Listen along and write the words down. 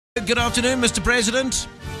Good afternoon, Mr. President.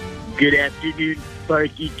 Good afternoon,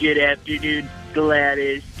 Sparky. Good afternoon,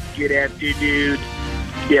 Gladys. Good afternoon,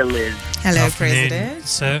 Dylan. Hello, President.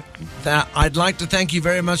 So, I'd like to thank you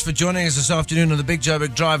very much for joining us this afternoon on the Big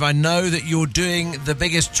Joburg Drive. I know that you're doing the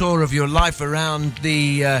biggest tour of your life around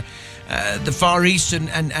the Far East,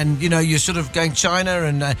 and you know, you're sort of going China,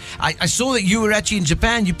 and I saw that you were actually in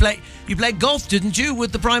Japan. You played golf, didn't you,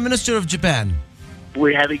 with the Prime Minister of Japan?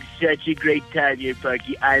 We're having such a great time here,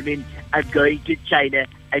 Sparky. I'm going to China.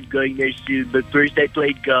 I'm going there soon. But first, I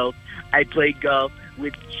played golf. I played golf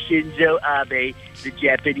with Shinzo Abe, the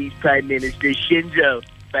Japanese Prime Minister. Shinzo,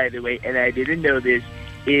 by the way, and I didn't know this,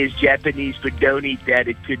 is Japanese for don't eat that,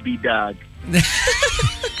 it could be dog.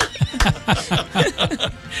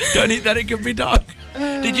 Don't eat that, it could be dog.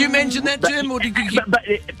 Did you mention that to him, or did you... But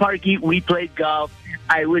Sparky, we played golf.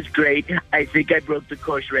 I was great. I think I broke the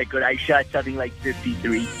course record. I shot something like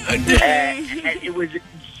 53. And it was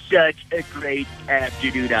such a great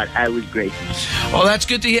afternoon out. I was great. Well, that's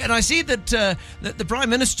good to hear. And I see that the Prime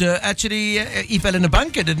Minister actually he fell in a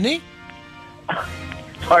bunker, didn't he?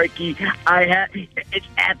 Sparky, it's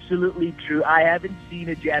absolutely true. I haven't seen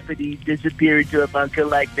a Japanese disappear into a bunker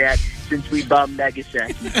like that since we bombed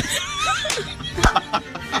Nagasaki.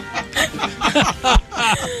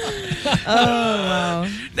 Oh, wow.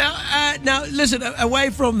 Now, listen, away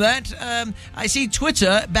from that, I see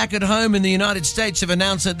Twitter back at home in the United States have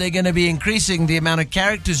announced that they're going to be increasing the amount of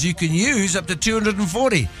characters you can use up to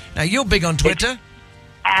 240. Now, you're big on Twitter.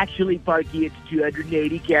 Actually, Sparky, it's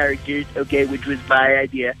 280 characters, okay, which was my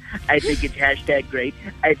idea. I think it's hashtag great.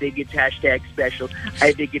 I think it's hashtag special.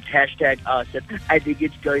 I think it's hashtag awesome. I think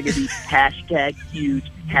it's going to be hashtag huge,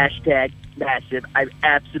 hashtag massive. I'm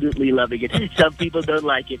absolutely loving it. Some people don't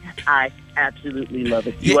like it. I absolutely love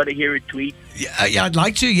it. You want to hear a tweet? Yeah, I'd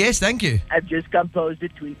like to. Yes, thank you. I've just composed a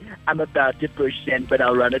tweet. I'm about to push send, but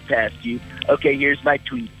I'll run it past you. Okay, here's my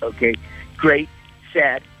tweet, okay? Great,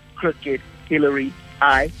 sad, crooked, Hillary,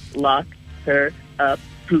 I lock her up.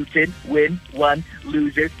 Putin, win, one,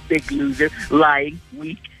 loser, big loser, lying,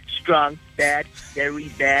 weak, strong, bad, very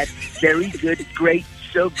good, great,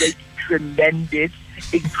 so great, tremendous,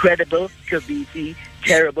 incredible, Kavisi,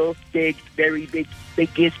 terrible, big, very big,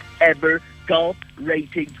 biggest ever, golf,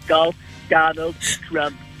 ratings, golf, Donald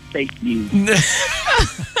Trump, fake news.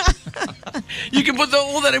 You can put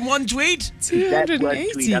all that in one tweet? That's one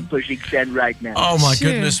tweet. I'm pushing send right now. Oh, my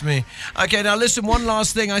goodness me. Okay, now listen, one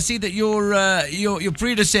last thing. I see that your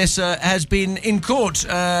predecessor has been in court,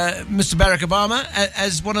 Mr. Barack Obama,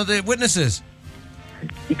 as one of the witnesses.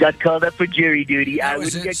 He got called up for jury duty. I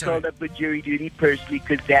wouldn't get Sorry. called up for jury duty personally,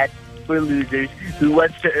 because that's for losers. Who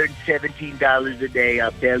wants to earn $17 a day?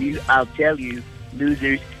 I'll tell you,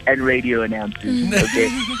 losers and radio announcers. Okay.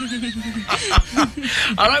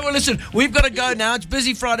 All right, well, listen, we've got to go now. It's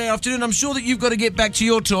busy Friday afternoon. I'm sure that you've got to get back to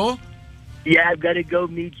your tour. Yeah, I've got to go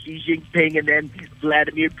meet Xi Jinping, and then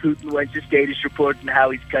Vladimir Putin wants a status report on how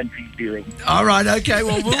his country's doing. All right, okay,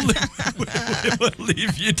 well, we'll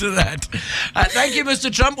leave you to that. Thank you,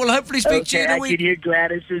 Mr. Trump. We'll hopefully speak to you in a I week. can hear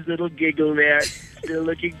Gladys's little giggle there. Still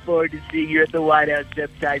looking forward to seeing you at the White House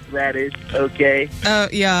sometime, Gladys. Okay?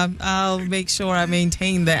 Yeah, I'll make sure I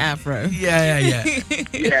maintain the afro. Yeah.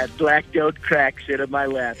 Yeah, black don't crack. Sit on my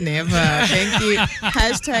lap. Never. Thank you.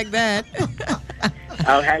 Hashtag that.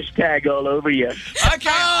 I'll hashtag all over you. Okay,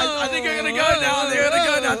 I think I'm going to go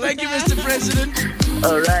now. Thank you, Mr. President.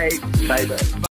 All right. Bye-bye.